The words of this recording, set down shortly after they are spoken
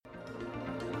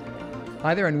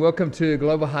Hi there and welcome to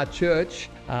Global Heart Church.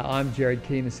 I'm Jared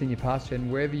Keane, the Senior Pastor,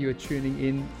 and wherever you are tuning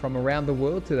in from around the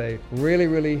world today,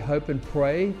 really hope and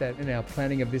pray that in our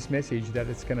planning of this message that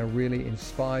it's going to really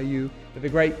inspire you for the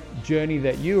great journey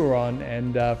that you are on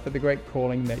and for the great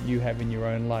calling that you have in your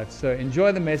own life. So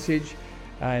enjoy the message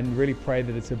and really pray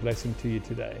that it's a blessing to you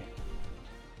today.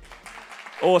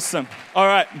 Awesome. All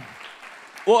right.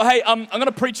 Well, hey, I'm going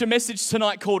to preach a message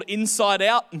tonight called Inside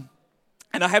Out.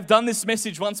 And I have done this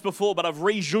message once before, but I've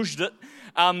rejudged it.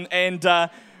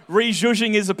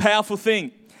 Rejudging is a powerful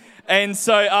thing. And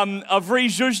so I've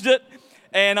rejudged it.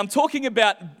 And I'm talking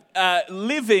about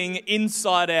living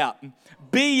inside out.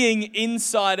 Being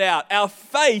inside out. Our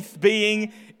faith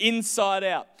being inside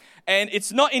out. And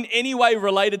it's not in any way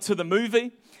related to the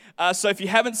movie. So if you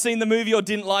haven't seen the movie or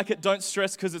didn't like it, don't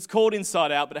stress because it's called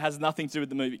Inside Out, but it has nothing to do with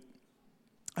the movie.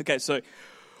 Okay, so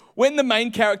when the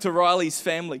main character, Riley's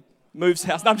family, moves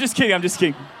house. No, I'm just kidding.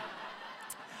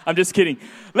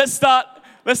 Let's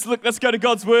go to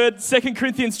God's Word. 2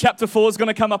 Corinthians chapter 4 is going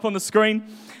to come up on the screen.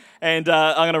 And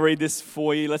I'm going to read this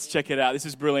for you. Let's check it out. This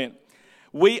is brilliant.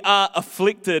 We are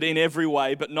afflicted in every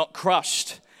way, but not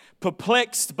crushed.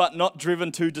 Perplexed, but not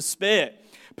driven to despair.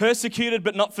 Persecuted,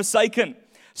 but not forsaken.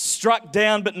 Struck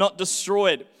down, but not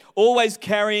destroyed. Always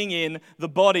carrying in the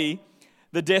body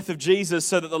the death of Jesus,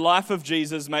 so that the life of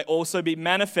Jesus may also be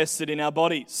manifested in our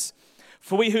bodies.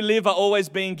 For we who live are always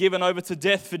being given over to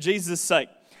death for Jesus' sake,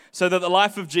 so that the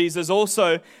life of Jesus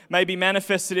also may be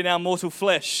manifested in our mortal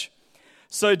flesh.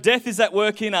 So death is at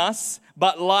work in us,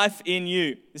 but life in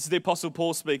you. This is the Apostle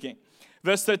Paul speaking.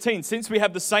 Verse 13, since we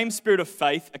have the same spirit of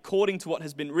faith, according to what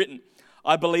has been written,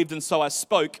 I believed and so I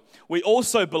spoke, we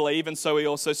also believe and so we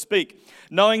also speak,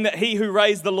 knowing that he who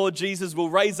raised the Lord Jesus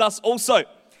will raise us also.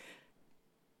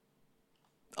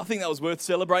 I think that was worth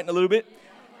celebrating a little bit.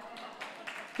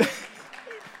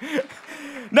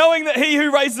 Knowing that he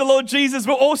who raised the Lord Jesus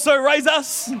will also raise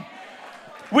us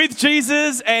with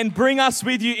Jesus and bring us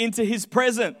with you into his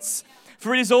presence.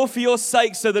 For it is all for your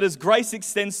sake, so that as grace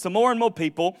extends to more and more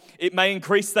people, it may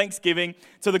increase thanksgiving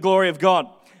to the glory of God.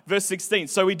 Verse 16,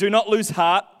 so we do not lose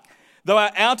heart, though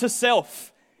our outer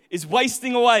self is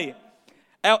wasting away.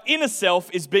 Our inner self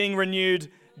is being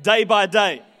renewed day by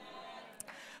day.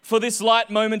 For this light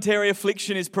momentary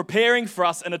affliction is preparing for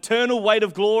us an eternal weight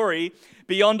of glory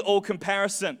beyond all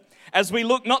comparison, as we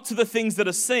look not to the things that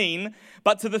are seen,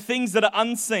 but to the things that are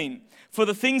unseen. For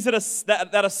the things that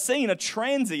are seen are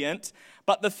transient,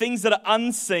 but the things that are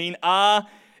unseen are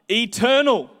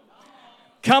eternal.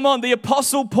 Come on, the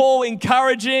Apostle Paul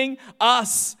encouraging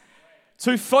us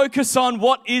to focus on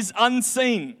what is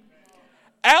unseen.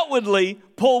 Outwardly,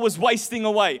 Paul was wasting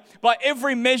away. By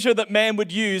every measure that man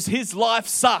would use, his life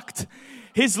sucked.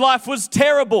 His life was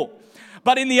terrible.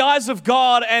 But in the eyes of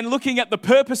God and looking at the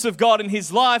purpose of God in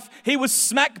his life, he was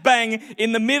smack bang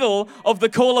in the middle of the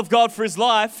call of God for his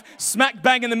life, smack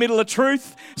bang in the middle of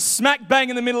truth, smack bang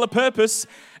in the middle of purpose,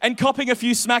 and copping a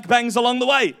few smack bangs along the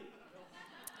way.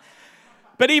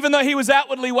 But even though he was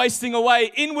outwardly wasting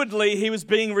away, inwardly he was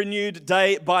being renewed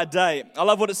day by day. I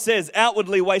love what it says,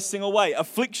 outwardly wasting away,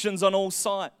 afflictions on all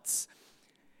sides.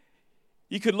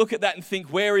 You could look at that and think,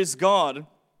 where is God?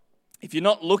 If you're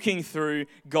not looking through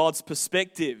God's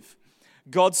perspective.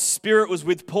 God's Spirit was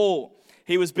with Paul.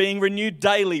 He was being renewed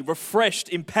daily, refreshed,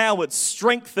 empowered,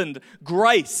 strengthened,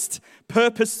 graced,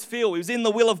 purpose-filled. He was in the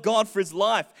will of God for his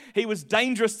life. He was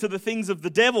dangerous to the things of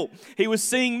the devil. He was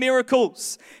seeing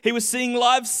miracles. He was seeing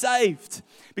lives saved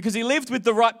because he lived with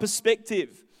the right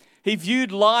perspective. He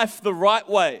viewed life the right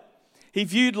way. He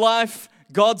viewed life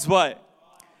God's way.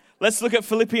 Let's look at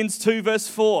Philippians 2 verse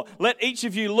 4. Let each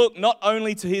of you look not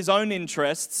only to his own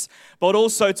interests, but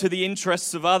also to the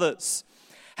interests of others.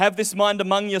 Have this mind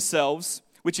among yourselves,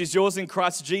 which is yours in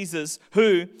Christ Jesus,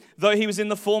 who, though he was in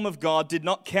the form of God, did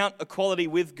not count equality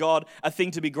with God a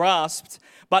thing to be grasped,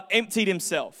 but emptied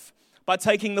himself by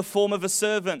taking the form of a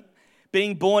servant,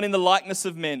 being born in the likeness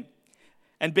of men.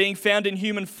 And being found in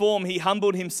human form, he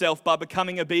humbled himself by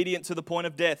becoming obedient to the point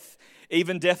of death,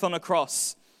 even death on a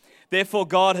cross. Therefore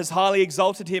God has highly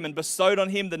exalted him and bestowed on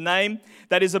him the name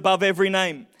that is above every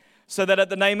name, so that at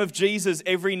the name of Jesus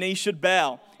every knee should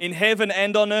bow, in heaven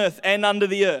and on earth and under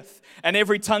the earth, and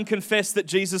every tongue confess that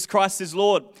Jesus Christ is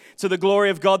Lord, to the glory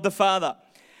of God the Father.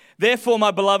 Therefore,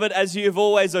 my beloved, as you have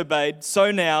always obeyed, so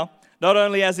now, not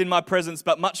only as in my presence,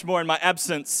 but much more in my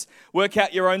absence, work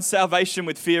out your own salvation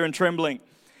with fear and trembling.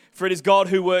 For it is God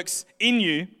who works in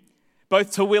you,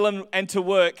 both to will and to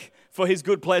work for his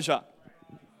good pleasure.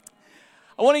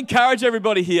 I want to encourage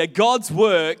everybody here, God's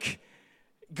work,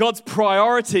 God's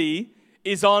priority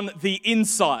is on the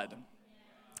inside.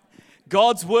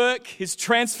 God's work, His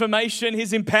transformation,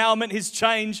 His empowerment, His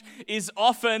change is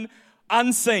often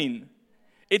unseen.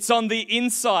 It's on the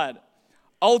inside,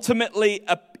 ultimately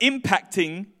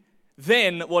impacting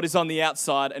then what is on the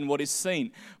outside and what is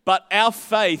seen. But our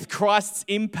faith, Christ's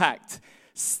impact,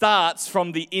 starts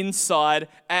from the inside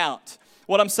out.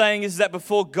 What I'm saying is that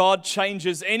before God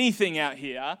changes anything out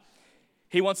here,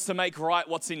 He wants to make right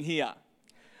what's in here.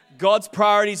 God's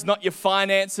priority is not your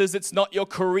finances, it's not your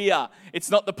career,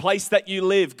 it's not the place that you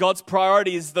live. God's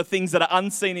priority is the things that are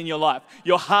unseen in your life,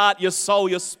 your heart, your soul,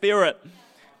 your spirit.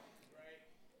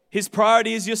 His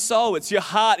priority is your soul, it's your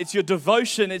heart, it's your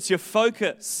devotion, it's your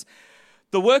focus.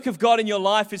 The work of God in your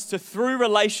life is to, through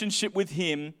relationship with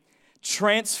Him,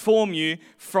 transform you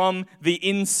from the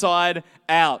inside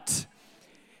out.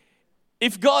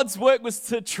 If God's work was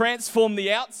to transform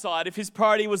the outside, if His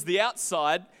priority was the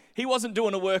outside, He wasn't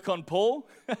doing a work on Paul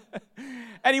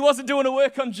and He wasn't doing a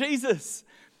work on Jesus.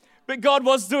 But God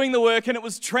was doing the work, and it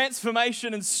was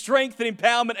transformation and strength and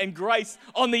empowerment and grace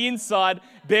on the inside,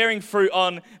 bearing fruit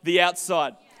on the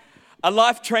outside. A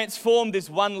life transformed is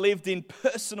one lived in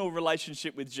personal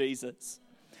relationship with Jesus.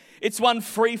 It's one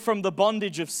free from the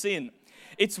bondage of sin.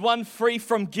 It's one free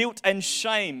from guilt and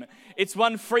shame. It's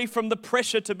one free from the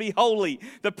pressure to be holy,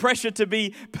 the pressure to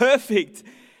be perfect.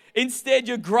 Instead,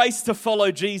 you're graced to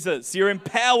follow Jesus. You're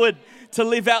empowered to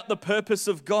live out the purpose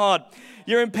of God.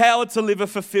 You're empowered to live a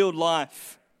fulfilled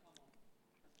life.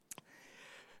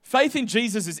 Faith in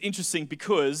Jesus is interesting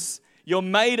because you're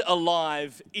made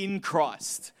alive in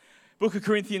Christ. Book of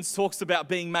Corinthians talks about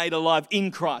being made alive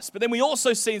in Christ. But then we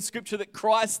also see in Scripture that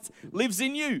Christ lives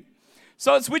in you.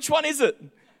 So it's which one is it?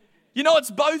 You know,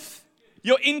 it's both.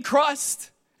 You're in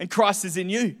Christ and Christ is in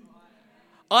you.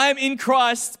 I am in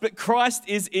Christ, but Christ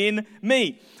is in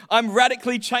me. I'm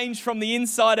radically changed from the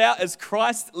inside out as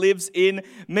Christ lives in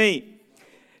me.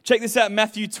 Check this out,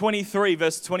 Matthew 23,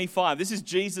 verse 25. This is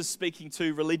Jesus speaking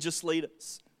to religious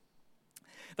leaders.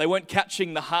 They weren't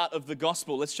catching the heart of the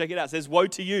gospel. Let's check it out. It says, "Woe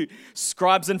to you,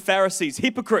 scribes and Pharisees,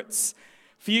 hypocrites!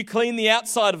 For you clean the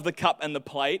outside of the cup and the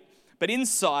plate, but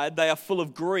inside they are full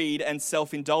of greed and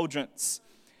self-indulgence.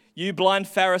 You blind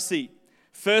Pharisee,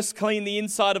 first clean the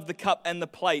inside of the cup and the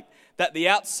plate, that the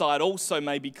outside also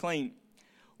may be clean.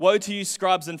 Woe to you,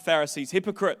 scribes and Pharisees,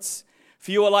 hypocrites! For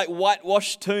you are like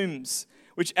whitewashed tombs,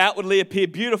 which outwardly appear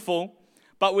beautiful,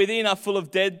 but within are full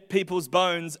of dead people's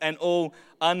bones and all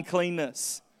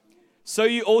uncleanness. So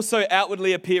you also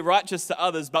outwardly appear righteous to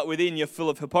others, but within you're full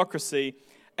of hypocrisy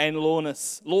and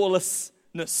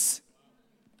lawlessness."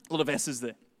 A lot of S's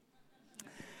there.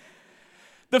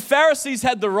 The Pharisees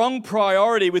had the wrong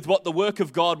priority with what the work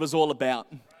of God was all about.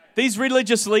 These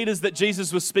religious leaders that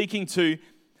Jesus was speaking to,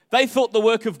 they thought the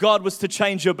work of God was to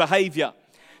change your behavior,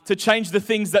 to change the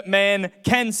things that man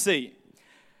can see,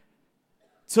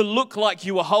 to look like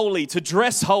you were holy, to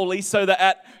dress holy, so that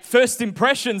at first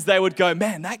impressions they would go,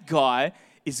 "Man, that guy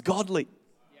is godly."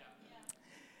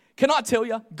 Can I tell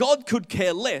you, God could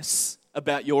care less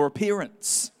about your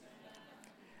appearance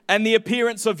and the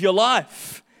appearance of your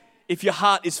life if your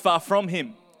heart is far from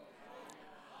Him.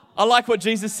 I like what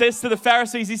Jesus says to the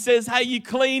Pharisees. He says, "Hey, you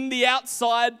clean the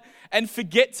outside and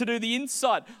forget to do the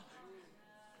inside."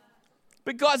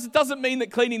 But guys, it doesn't mean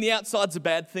that cleaning the outside's a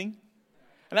bad thing.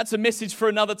 And that's a message for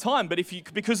another time. But if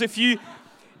you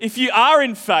are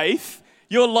in faith,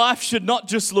 your life should not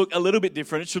just look a little bit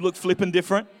different. It should look flippin'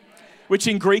 different, which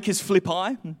in Greek is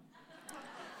flippi,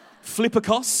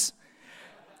 flippikos.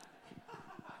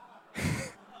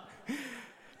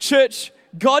 Church,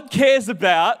 God cares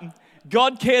about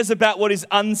what is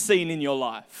unseen in your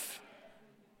life.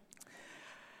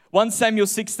 1 Samuel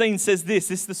 16 says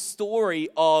this is the story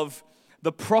of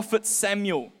the prophet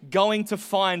Samuel going to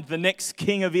find the next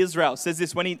king of Israel. It says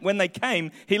this, when they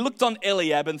came, he looked on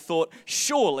Eliab and thought,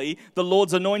 "Surely the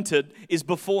Lord's anointed is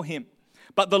before him."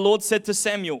 But the Lord said to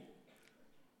Samuel,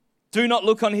 "Do not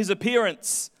look on his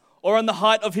appearance or on the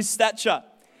height of his stature,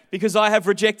 because I have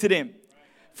rejected him.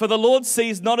 For the Lord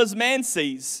sees not as man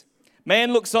sees.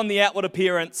 Man looks on the outward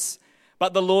appearance,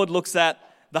 but the Lord looks at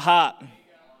the heart."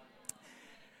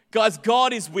 Guys,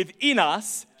 God is within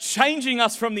us, changing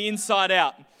us from the inside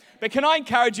out. But can I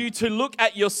encourage you to look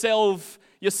at yourself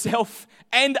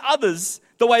and others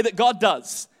the way that God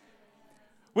does?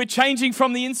 We're changing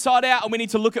from the inside out, and we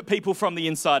need to look at people from the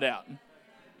inside out.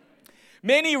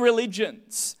 Many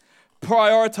religions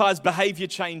prioritize behavior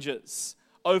changes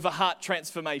over heart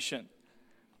transformation.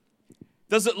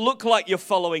 Does it look like you're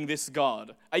following this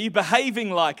God? Are you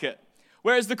behaving like it?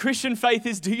 Whereas the Christian faith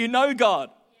is, do you know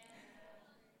God?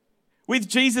 With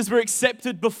Jesus, we're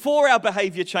accepted before our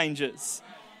behavior changes.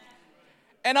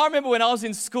 And I remember when I was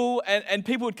in school and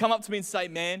people would come up to me and say,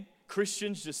 "Man,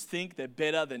 Christians just think they're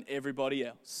better than everybody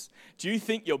else. Do you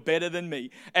think you're better than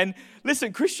me? And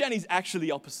listen, Christianity is actually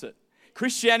the opposite.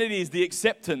 Christianity is the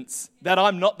acceptance that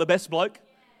I'm not the best bloke.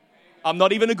 I'm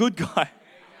not even a good guy.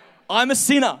 I'm a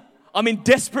sinner. I'm in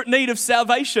desperate need of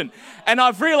salvation. And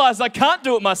I've realized I can't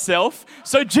do it myself,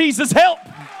 so Jesus help.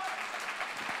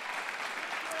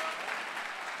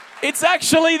 It's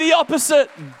actually the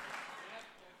opposite.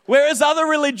 Whereas other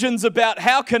religions about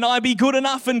how can I be good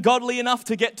enough and godly enough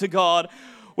to get to God,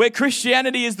 where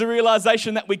Christianity is the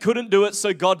realization that we couldn't do it,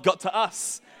 so God got to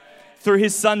us through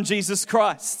his son, Jesus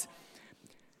Christ.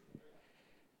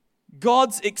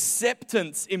 God's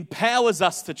acceptance empowers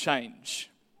us to change.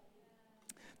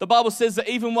 The Bible says that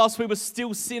even whilst we were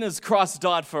still sinners, Christ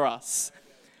died for us.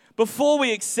 Before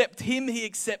we accept him, he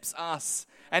accepts us.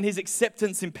 And his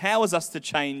acceptance empowers us to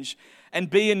change and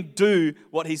be and do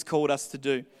what he's called us to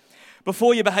do.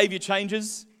 Before your behavior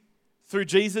changes, through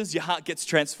Jesus, your heart gets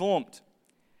transformed.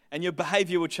 And your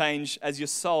behavior will change as your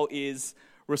soul is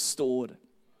restored.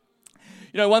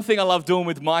 You know, one thing I love doing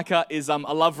with Micah is I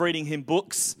love reading him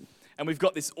books. And we've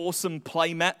got this awesome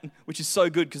play mat, which is so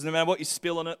good because no matter what you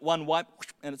spill on it, one wipe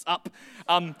and it's up.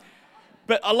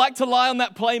 But I like to lie on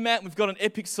that play mat. We've got an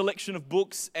epic selection of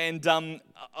books, and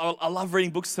I love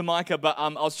reading books to Micah. But I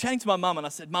was chatting to my mum, and I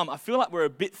said, Mum, I feel like we're a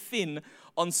bit thin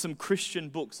on some Christian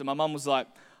books. And my mum was like,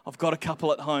 I've got a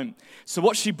couple at home. So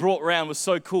what she brought around was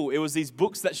so cool. It was these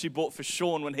books that she bought for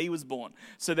Sean when he was born.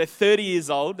 So they're 30 years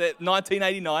old. They're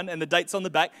 1989, and the date's on the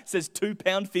back. It says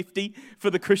 £2.50 for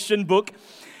the Christian book.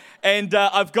 And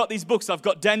I've got these books. I've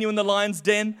got Daniel in the Lion's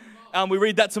Den. We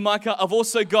read that to Micah. I've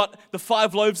also got the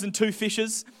 5 loaves and 2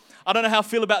 fishes. I don't know how I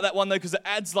feel about that one, though, because it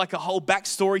adds like a whole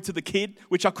backstory to the kid,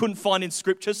 which I couldn't find in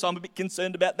Scripture, so I'm a bit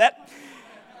concerned about that.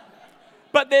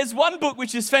 But there's one book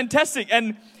which is fantastic,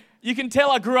 and you can tell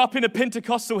I grew up in a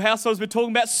Pentecostal household. We're talking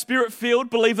about Spirit-filled.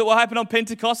 Believe that what happened on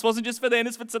Pentecost wasn't just for then,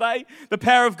 it's for today. The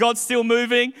power of God's still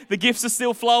moving. The gifts are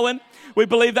still flowing. We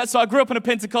believe that. So I grew up in a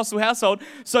Pentecostal household.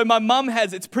 So my mum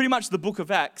it's pretty much the book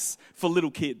of Acts for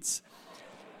little kids.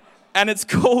 And it's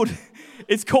called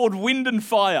Wind and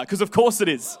Fire, because of course it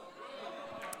is.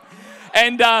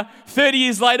 And 30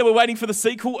 years later, we're waiting for the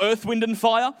sequel, Earth, Wind and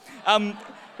Fire.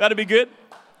 That'd be good.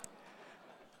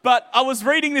 But I was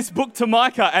reading this book to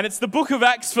Micah, and it's the book of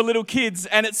Acts for little kids,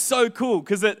 and it's so cool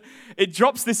because it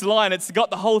drops this line. It's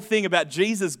got the whole thing about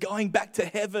Jesus going back to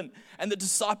heaven, and the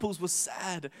disciples were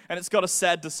sad. And it's got a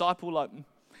sad disciple, like,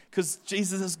 because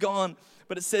Jesus is gone.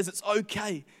 But it says it's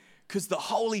okay because the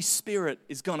Holy Spirit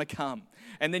is going to come.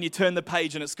 And then you turn the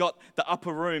page, and it's got the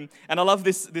upper room. And I love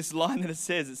this line that it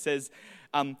says,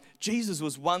 Jesus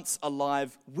was once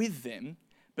alive with them,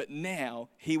 but now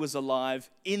he was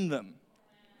alive in them.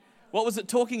 What was it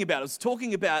talking about? It was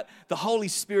talking about the Holy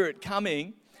Spirit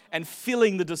coming and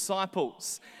filling the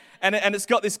disciples. And it's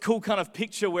got this cool kind of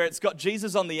picture where it's got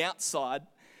Jesus on the outside,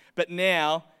 but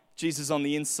now Jesus on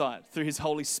the inside through his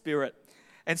Holy Spirit.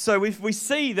 And so we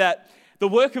see that the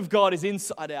work of God is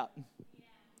inside out.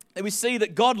 And we see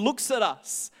that God looks at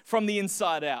us from the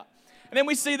inside out. And then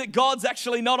we see that God's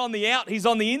actually not on the out, he's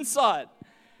on the inside.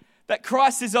 That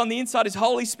Christ is on the inside, his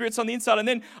Holy Spirit's on the inside. And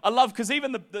then I love, because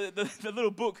even the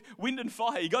little book, Wind and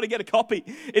Fire, you got to get a copy.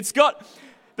 It's got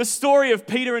the story of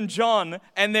Peter and John,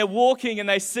 and they're walking and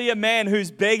they see a man who's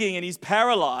begging and he's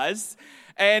paralyzed.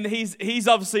 And he's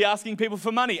obviously asking people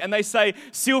for money. And they say,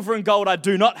 silver and gold I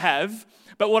do not have,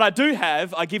 but what I do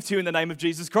have, I give to you in the name of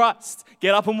Jesus Christ.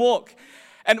 Get up and walk.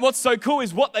 And what's so cool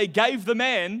is what they gave the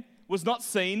man was not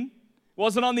seen,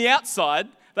 wasn't on the outside.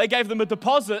 They gave them a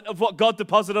deposit of what God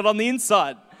deposited on the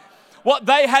inside. What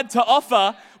they had to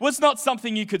offer was not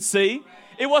something you could see.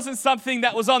 It wasn't something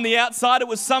that was on the outside. It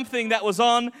was something that was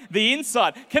on the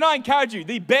inside. Can I encourage you?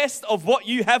 The best of what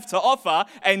you have to offer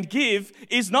and give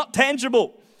is not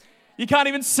tangible. You can't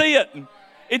even see it.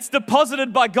 It's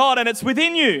deposited by God and it's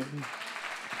within you.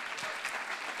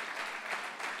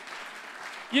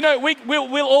 You know,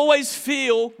 we'll always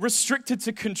feel restricted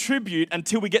to contribute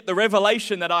until we get the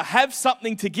revelation that I have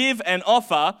something to give and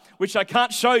offer, which I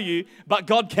can't show you, but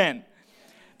God can.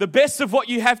 The best of what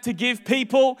you have to give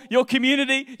people, your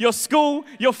community, your school,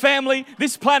 your family,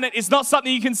 this planet is not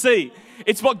something you can see.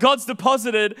 It's what God's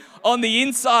deposited on the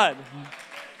inside.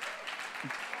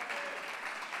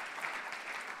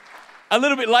 A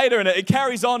little bit later, and it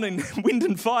carries on in Wind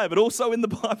and Fire, but also in the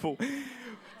Bible.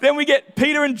 Then we get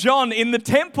Peter and John in the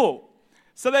temple.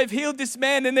 So they've healed this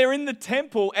man and they're in the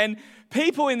temple. And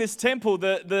people in this temple,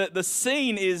 the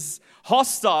scene is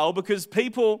hostile because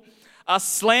people are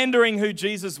slandering who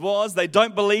Jesus was. They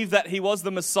don't believe that he was the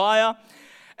Messiah.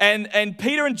 And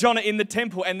Peter and John are in the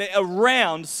temple and they're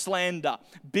around slander,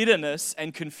 bitterness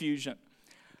and confusion.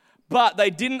 but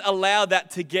they didn't allow that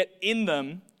to get in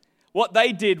them. What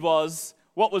they did was,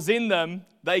 what was in them,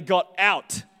 they got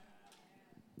out.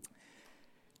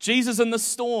 Jesus and the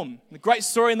storm. The great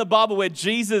story in the Bible where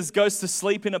Jesus goes to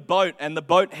sleep in a boat and the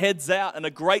boat heads out and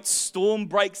a great storm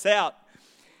breaks out.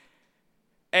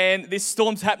 And this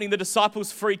storm's happening, the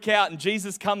disciples freak out and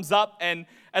Jesus comes up, and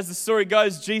as the story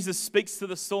goes, Jesus speaks to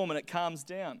the storm and it calms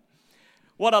down.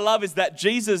 What I love is that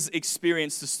Jesus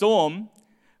experienced the storm,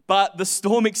 but the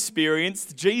storm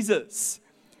experienced Jesus.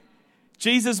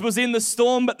 Jesus was in the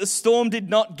storm, but the storm did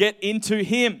not get into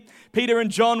him. Peter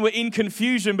and John were in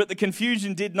confusion, but the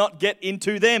confusion did not get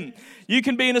into them. You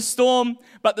can be in a storm,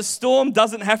 but the storm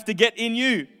doesn't have to get in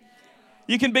you.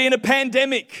 You can be in a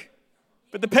pandemic,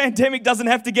 but the pandemic doesn't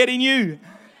have to get in you.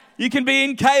 You can be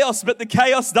in chaos, but the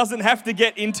chaos doesn't have to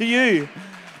get into you.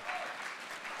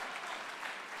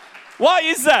 Why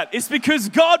is that? It's because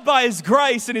God, by His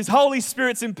grace and His Holy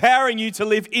Spirit's empowering you to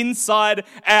live inside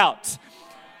out.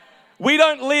 We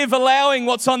don't live allowing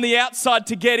what's on the outside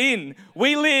to get in.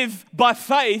 We live by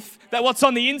faith that what's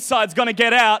on the inside is going to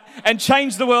get out and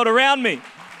change the world around me.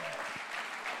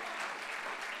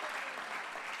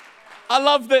 I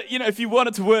love that, if you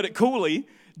wanted to word it coolly,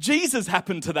 Jesus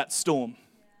happened to that storm.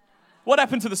 What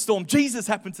happened to the storm? Jesus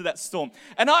happened to that storm.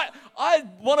 And I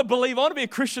want to believe, I want to be a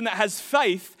Christian that has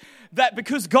faith that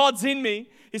because God's in me,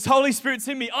 His Holy Spirit's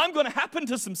in me, I'm going to happen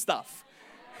to some stuff.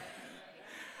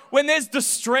 When there's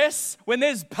distress, when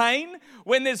there's pain,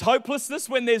 when there's hopelessness,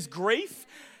 when there's grief,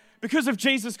 because of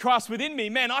Jesus Christ within me,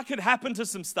 man, I could happen to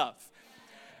some stuff.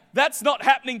 That's not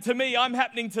happening to me, I'm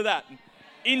happening to that.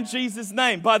 In Jesus'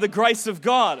 name, by the grace of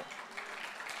God.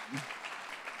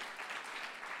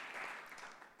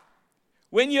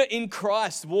 When you're in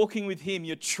Christ, walking with Him,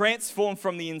 you're transformed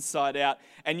from the inside out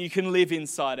and you can live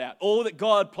inside out. All that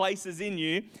God places in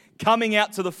you, coming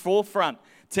out to the forefront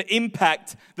to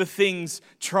impact the things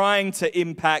trying to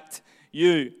impact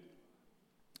you.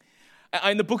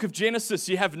 In the book of Genesis,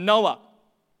 you have Noah.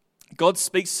 God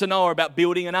speaks to Noah about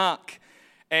building an ark.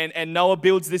 And Noah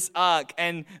builds this ark.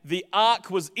 And the ark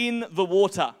was in the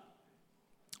water.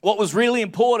 What was really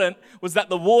important was that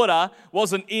the water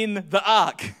wasn't in the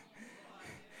ark.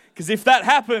 Because if that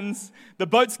happens, the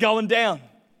boat's going down.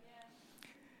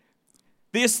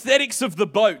 The aesthetics of the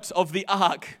boat, of the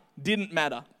ark, didn't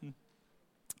matter.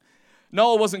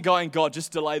 Noah wasn't going, God,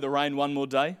 just delay the rain one more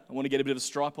day. I want to get a bit of a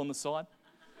stripe on the side.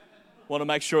 Want to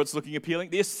make sure it's looking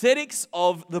appealing. The aesthetics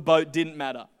of the boat didn't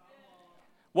matter.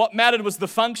 What mattered was the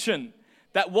function,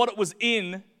 that what it was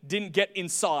in didn't get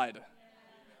inside.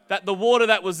 That the water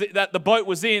that the boat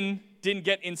was in didn't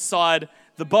get inside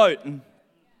the boat.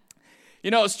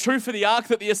 It's true for the ark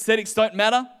that the aesthetics don't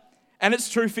matter, and it's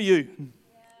true for you.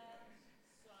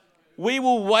 We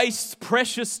will waste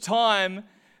precious time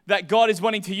that God is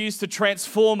wanting to use to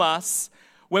transform us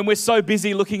when we're so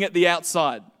busy looking at the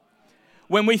outside.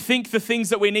 When we think the things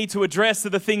that we need to address are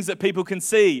the things that people can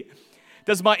see.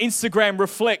 Does my Instagram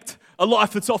reflect a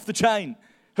life that's off the chain?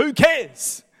 Who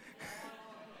cares?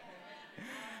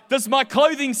 Does my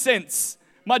clothing sense,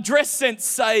 my dress sense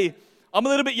say, I'm a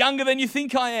little bit younger than you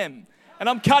think I am, and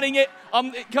I'm cutting it,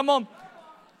 come on.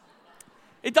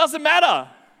 It doesn't matter.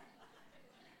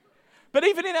 But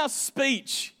even in our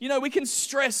speech, we can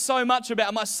stress so much about,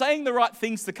 am I saying the right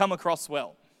things to come across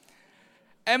well?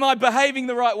 Am I behaving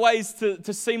the right ways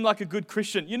to seem like a good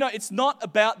Christian? It's not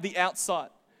about the outside.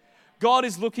 God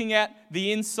is looking at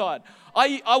the inside.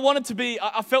 I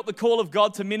felt the call of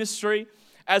God to ministry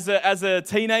as a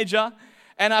teenager.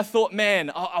 And I thought, man,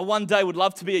 I one day would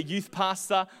love to be a youth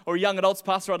pastor or a young adults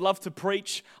pastor. I'd love to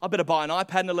preach. I better buy an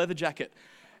iPad and a leather jacket.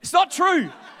 It's not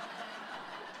true.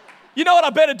 You know what I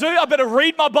better do? I better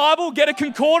read my Bible, get a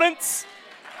concordance,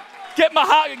 get a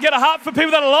heart for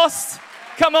people that are lost.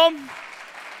 Come on.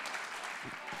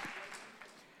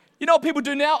 You know what people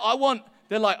do now? I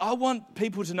want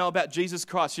people to know about Jesus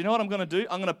Christ. You know what I'm going to do?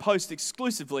 I'm going to post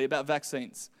exclusively about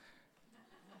vaccines.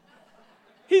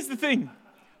 Here's the thing.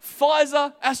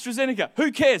 Pfizer, AstraZeneca,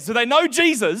 who cares? Do they know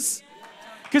Jesus?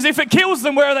 Because if it kills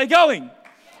them, where are they going?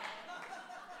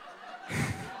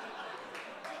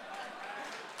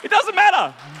 It doesn't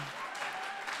matter.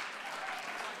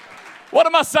 What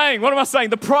am I saying?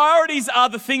 The priorities are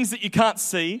the things that you can't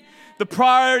see. The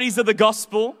priorities are the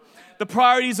gospel. The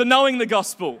priorities are knowing the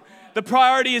gospel. The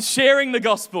priority is sharing the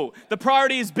gospel. The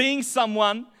priority is being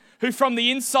someone who from the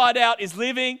inside out is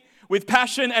living with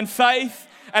passion and faith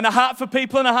and a heart for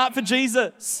people and a heart for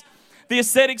Jesus. The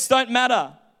aesthetics don't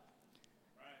matter.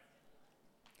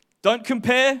 Don't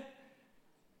compare.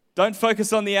 Don't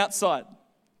focus on the outside.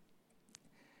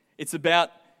 It's about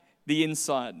the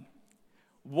inside.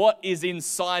 What is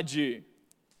inside you?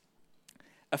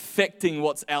 affecting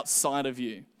what's outside of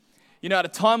you. You know, at a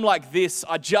time like this,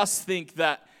 I just think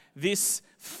that this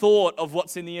thought of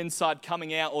what's in the inside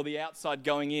coming out or the outside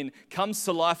going in comes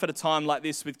to life at a time like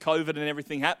this with COVID and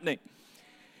everything happening.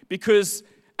 Because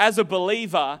as a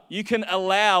believer, you can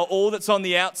allow all that's on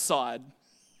the outside,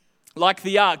 like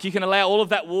the ark, you can allow all of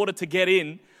that water to get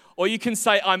in, or you can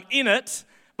say, I'm in it,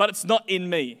 but it's not in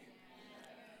me.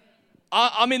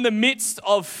 I'm in the midst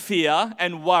of fear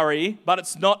and worry, but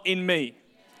it's not in me.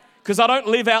 Because I don't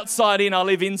live outside in, I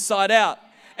live inside out.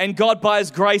 And God, by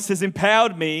His grace, has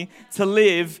empowered me to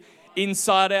live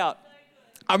inside out.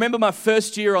 I remember my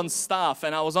first year on staff,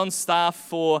 and I was on staff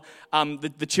for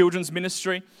the children's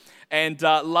ministry, and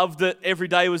loved it. Every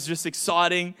day was just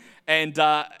exciting. And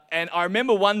I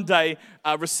remember one day,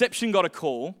 reception got a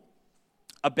call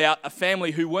about a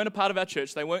family who weren't a part of our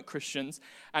church. They weren't Christians,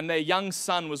 and their young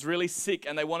son was really sick,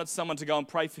 and they wanted someone to go and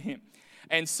pray for him.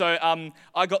 And so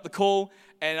I got the call,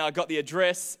 and I got the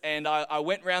address, and I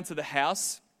went round to the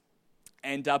house,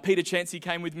 and Peter Chancey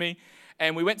came with me,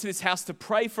 and we went to this house to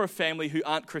pray for a family who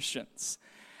aren't Christians.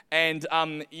 And,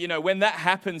 you know, when that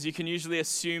happens, you can usually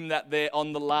assume that they're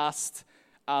on the last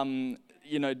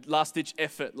ditch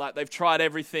effort. Like, they've tried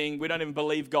everything. We don't even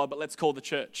believe God, but let's call the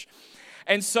church.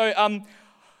 And so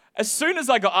as soon as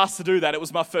I got asked to do that, it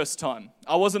was my first time.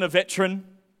 I wasn't a veteran.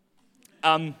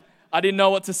 I didn't know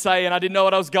what to say, and I didn't know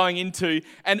what I was going into.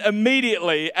 And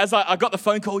immediately, as I got the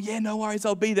phone call, yeah, no worries,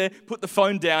 I'll be there, put the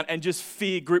phone down, and just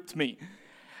fear gripped me.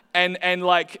 And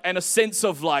a sense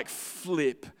of like,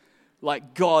 flip,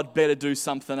 like, God better do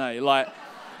something, eh? Like,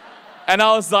 and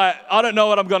I was like, I don't know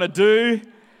what I'm going to do.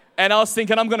 And I was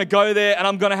thinking, I'm going to go there, and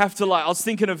I'm going to have to, like, I was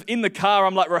thinking of, in the car,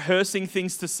 I'm like rehearsing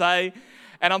things to say.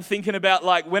 And I'm thinking about,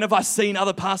 like, when have I seen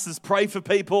other pastors pray for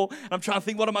people? And I'm trying to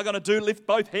think, what am I going to do? Lift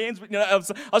both hands? You know, I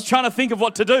was trying to think of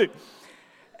what to do.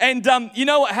 And you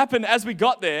know what happened as we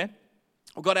got there?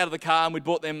 We got out of the car and we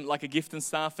bought them like a gift and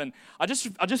stuff. And I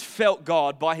just felt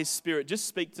God by His Spirit just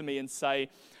speak to me and say,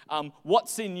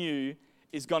 what's in you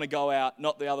is going to go out,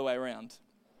 not the other way around.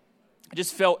 I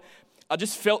just felt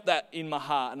that in my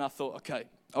heart, and I thought, okay.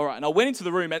 All right, and I went into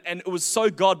the room, and it was so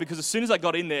God, because as soon as I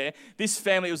got in there, this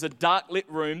family, it was a dark lit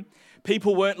room.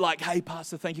 People weren't like, hey,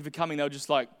 Pastor, thank you for coming. They were just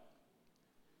like,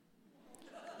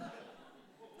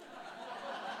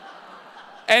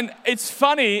 and it's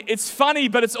funny,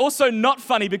 but it's also not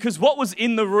funny, because what was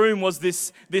in the room was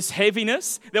this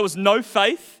heaviness. There was no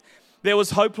faith. There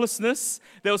was hopelessness.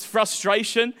 There was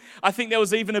frustration. I think there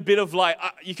was even a bit of like,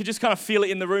 you could just kind of feel it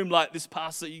in the room, like, this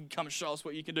pastor, you can come and show us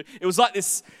what you can do. It was like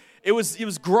this. It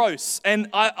was gross. And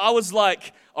I was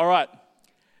like, all right,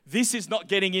 this is not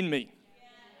getting in me.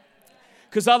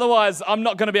 Because otherwise, I'm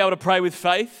not going to be able to pray with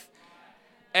faith.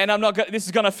 And this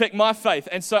is going to affect my faith.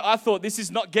 And so I thought, this is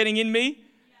not getting in me.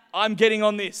 I'm getting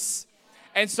on this.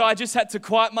 And so I just had to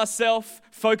quiet myself,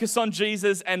 focus on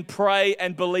Jesus, and pray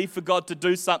and believe for God to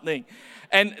do something.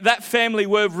 And that family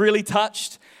were really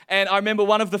touched. And I remember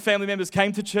one of the family members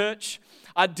came to church.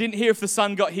 I didn't hear if the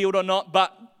son got healed or not,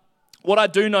 but what I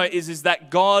do know is that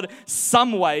God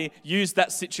some way used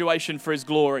that situation for His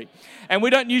glory. And we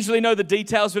don't usually know the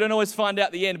details. We don't always find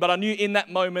out the end. But I knew in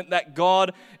that moment that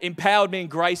God empowered me and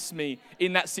graced me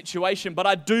in that situation. But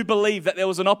I do believe that there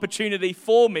was an opportunity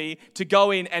for me to go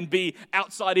in and be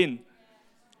outside in.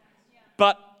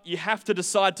 But you have to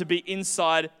decide to be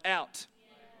inside out.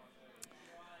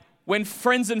 When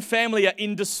friends and family are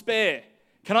in despair,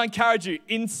 can I encourage you,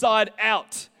 inside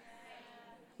out?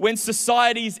 When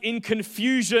society's in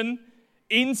confusion,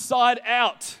 inside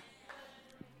out.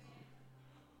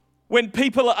 When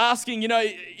people are asking,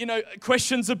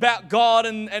 questions about God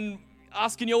and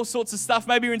asking you all sorts of stuff.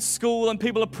 Maybe you're in school and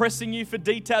people are pressing you for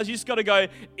details. You just got to go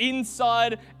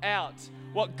inside out.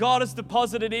 What God has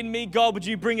deposited in me, God, would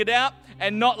you bring it out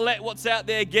and not let what's out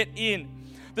there get in?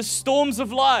 The storms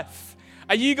of life.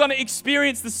 Are you going to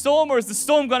experience the storm, or is the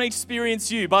storm going to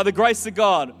experience you by the grace of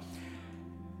God?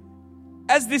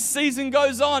 As this season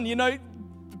goes on, the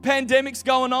pandemic's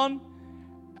going on.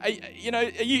 Are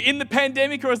you in the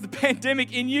pandemic, or is the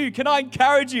pandemic in you? Can I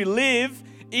encourage you, live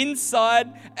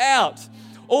inside out?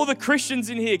 All the Christians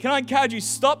in here, can I encourage you,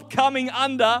 stop coming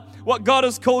under what God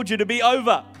has called you to be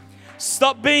over.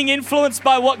 Stop being influenced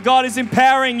by what God is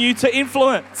empowering you to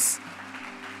influence.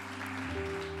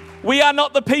 We are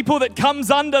not the people that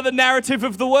comes under the narrative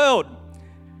of the world.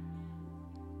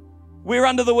 We're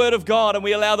under the Word of God, and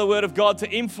we allow the Word of God to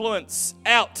influence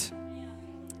out.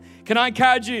 Can I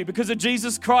encourage you, because of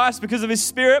Jesus Christ, because of His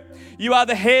Spirit, you are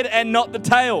the head and not the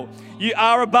tail. You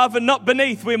are above and not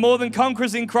beneath. We're more than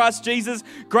conquerors in Christ Jesus.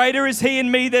 Greater is He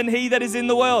in me than he that is in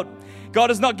the world.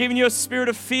 God has not given you a spirit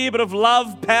of fear, but of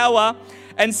love, power,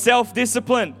 and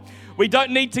self-discipline. We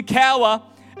don't need to cower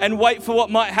and wait for what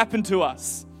might happen to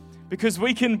us, because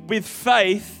we can, with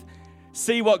faith,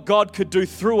 see what God could do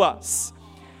through us.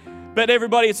 But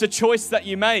everybody, it's a choice that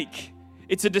you make.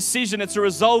 It's a decision. It's a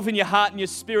resolve in your heart and your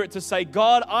spirit to say,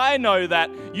 God, I know that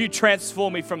you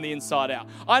transform me from the inside out.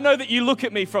 I know that you look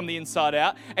at me from the inside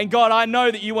out. And God, I know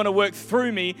that you want to work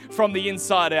through me from the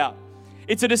inside out.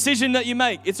 It's a decision that you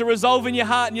make. It's a resolve in your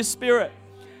heart and your spirit.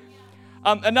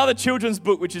 Another children's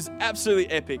book, which is absolutely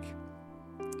epic,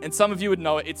 and some of you would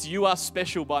know it, it's You Are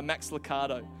Special by Max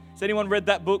Lucado. Has anyone read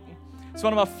that book? It's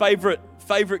one of my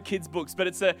favorite kids' books, but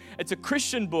it's a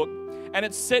Christian book, and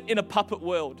it's set in a puppet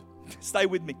world. Stay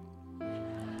with me.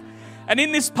 And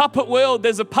in this puppet world,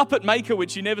 there's a puppet maker,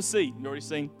 which you never see. You've already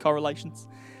seen correlations.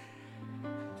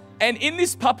 And in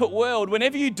this puppet world,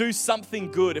 whenever you do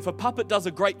something good, if a puppet does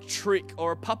a great trick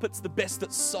or a puppet's the best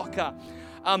at soccer,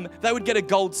 they would get a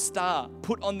gold star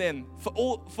put on them for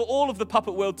all of the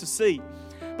puppet world to see.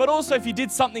 But also if you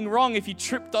did something wrong, if you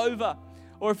tripped over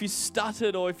or if you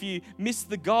stuttered or if you missed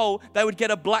the goal, they would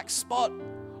get a black spot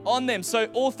on them. So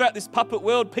all throughout this puppet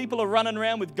world, people are running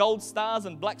around with gold stars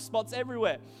and black spots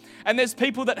everywhere. And there's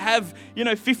people that have,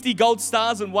 50 gold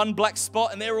stars and one black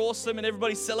spot, and they're awesome, and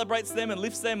everybody celebrates them and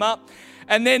lifts them up.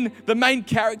 And then the main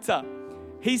character,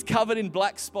 he's covered in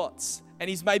black spots, and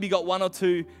he's maybe got 1 or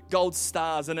 2 gold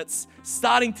stars, and it's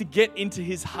starting to get into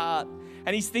his heart.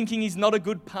 And he's thinking he's not a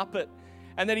good puppet,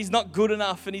 and that he's not good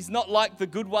enough, and he's not like the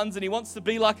good ones, and he wants to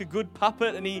be like a good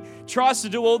puppet, and he tries to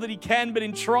do all that he can, but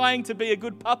in trying to be a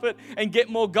good puppet and get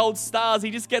more gold stars, he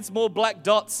just gets more black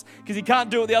dots because he can't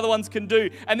do what the other ones can do.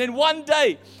 And then one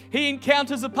day, he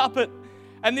encounters a puppet,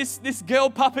 and this girl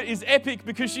puppet is epic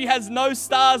because she has no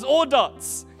stars or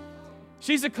dots.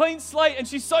 She's a clean slate, and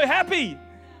she's so happy.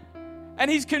 And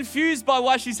he's confused by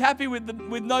why she's happy with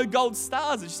no gold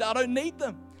stars. And she says, I don't need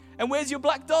them. And where's your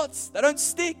black dots? They don't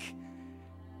stick.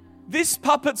 This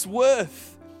puppet's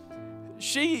worth.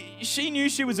 She knew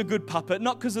she was a good puppet,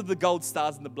 not because of the gold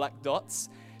stars and the black dots.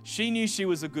 She knew she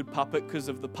was a good puppet because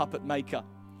of the puppet maker.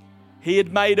 He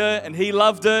had made her and he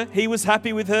loved her. He was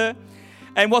happy with her.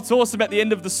 And what's awesome at the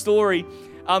end of the story,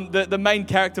 the main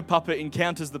character puppet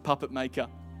encounters the puppet maker.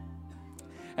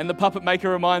 And the puppet maker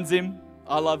reminds him,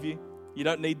 I love you. You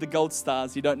don't need the gold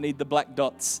stars. You don't need the black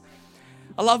dots.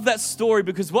 I love that story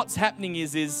because what's happening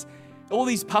is all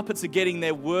these puppets are getting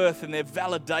their worth and their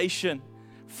validation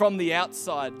from the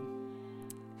outside.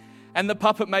 And the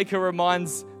puppet maker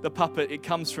reminds the puppet it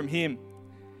comes from him.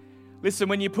 Listen,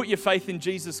 when you put your faith in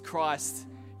Jesus Christ,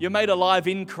 you're made alive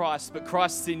in Christ, but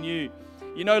Christ's in you.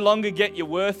 You no longer get your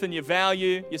worth and your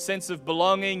value, your sense of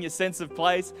belonging, your sense of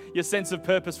place, your sense of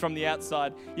purpose from the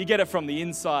outside. You get it from the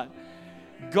inside.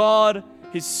 God,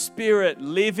 His Spirit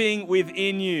living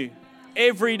within you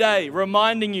every day,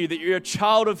 reminding you that you're a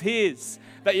child of His,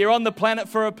 that you're on the planet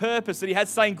for a purpose, that He has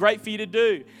something great for you to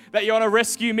do, that you're on a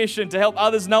rescue mission to help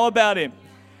others know about Him.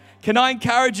 Can I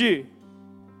encourage you?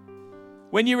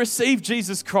 When you receive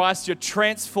Jesus Christ, you're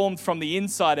transformed from the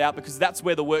inside out because that's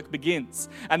where the work begins.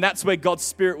 And that's where God's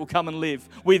Spirit will come and live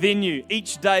within you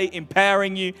each day,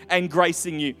 empowering you and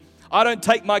gracing you. I don't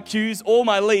take my cues or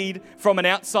my lead from an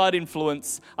outside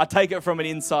influence. I take it from an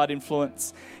inside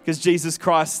influence because Jesus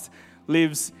Christ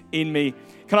lives in me.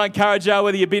 Can I encourage you,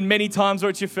 whether you've been many times or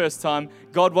it's your first time,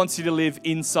 God wants you to live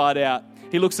inside out.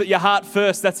 He looks at your heart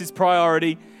first. That's His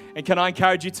priority. And can I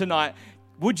encourage you tonight,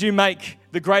 would you make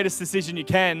the greatest decision you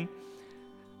can?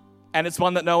 And it's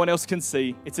one that no one else can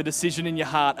see. It's a decision in your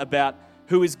heart about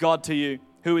who is God to you,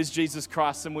 who is Jesus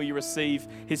Christ, and will you receive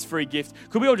His free gift?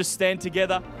 Could we all just stand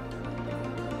together?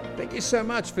 Thank you so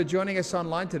much for joining us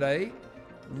online today.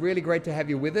 Really great to have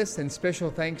you with us, and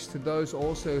special thanks to those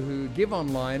also who give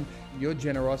online. Your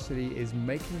generosity is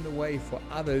making the way for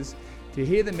others to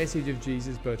hear the message of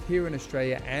Jesus both here in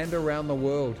Australia and around the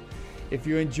world. If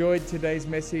you enjoyed today's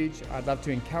message, I'd love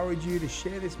to encourage you to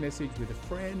share this message with a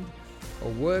friend, a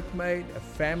workmate, a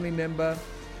family member,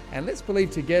 and let's believe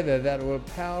together that it will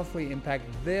powerfully impact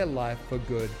their life for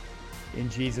good in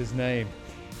Jesus' name.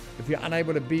 If you're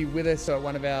unable to be with us at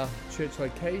one of our church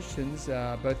locations,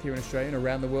 both here in Australia and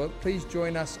around the world, please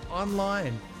join us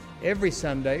online every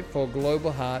Sunday for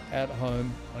Global Heart at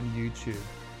Home on YouTube.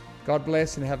 God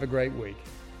bless and have a great week.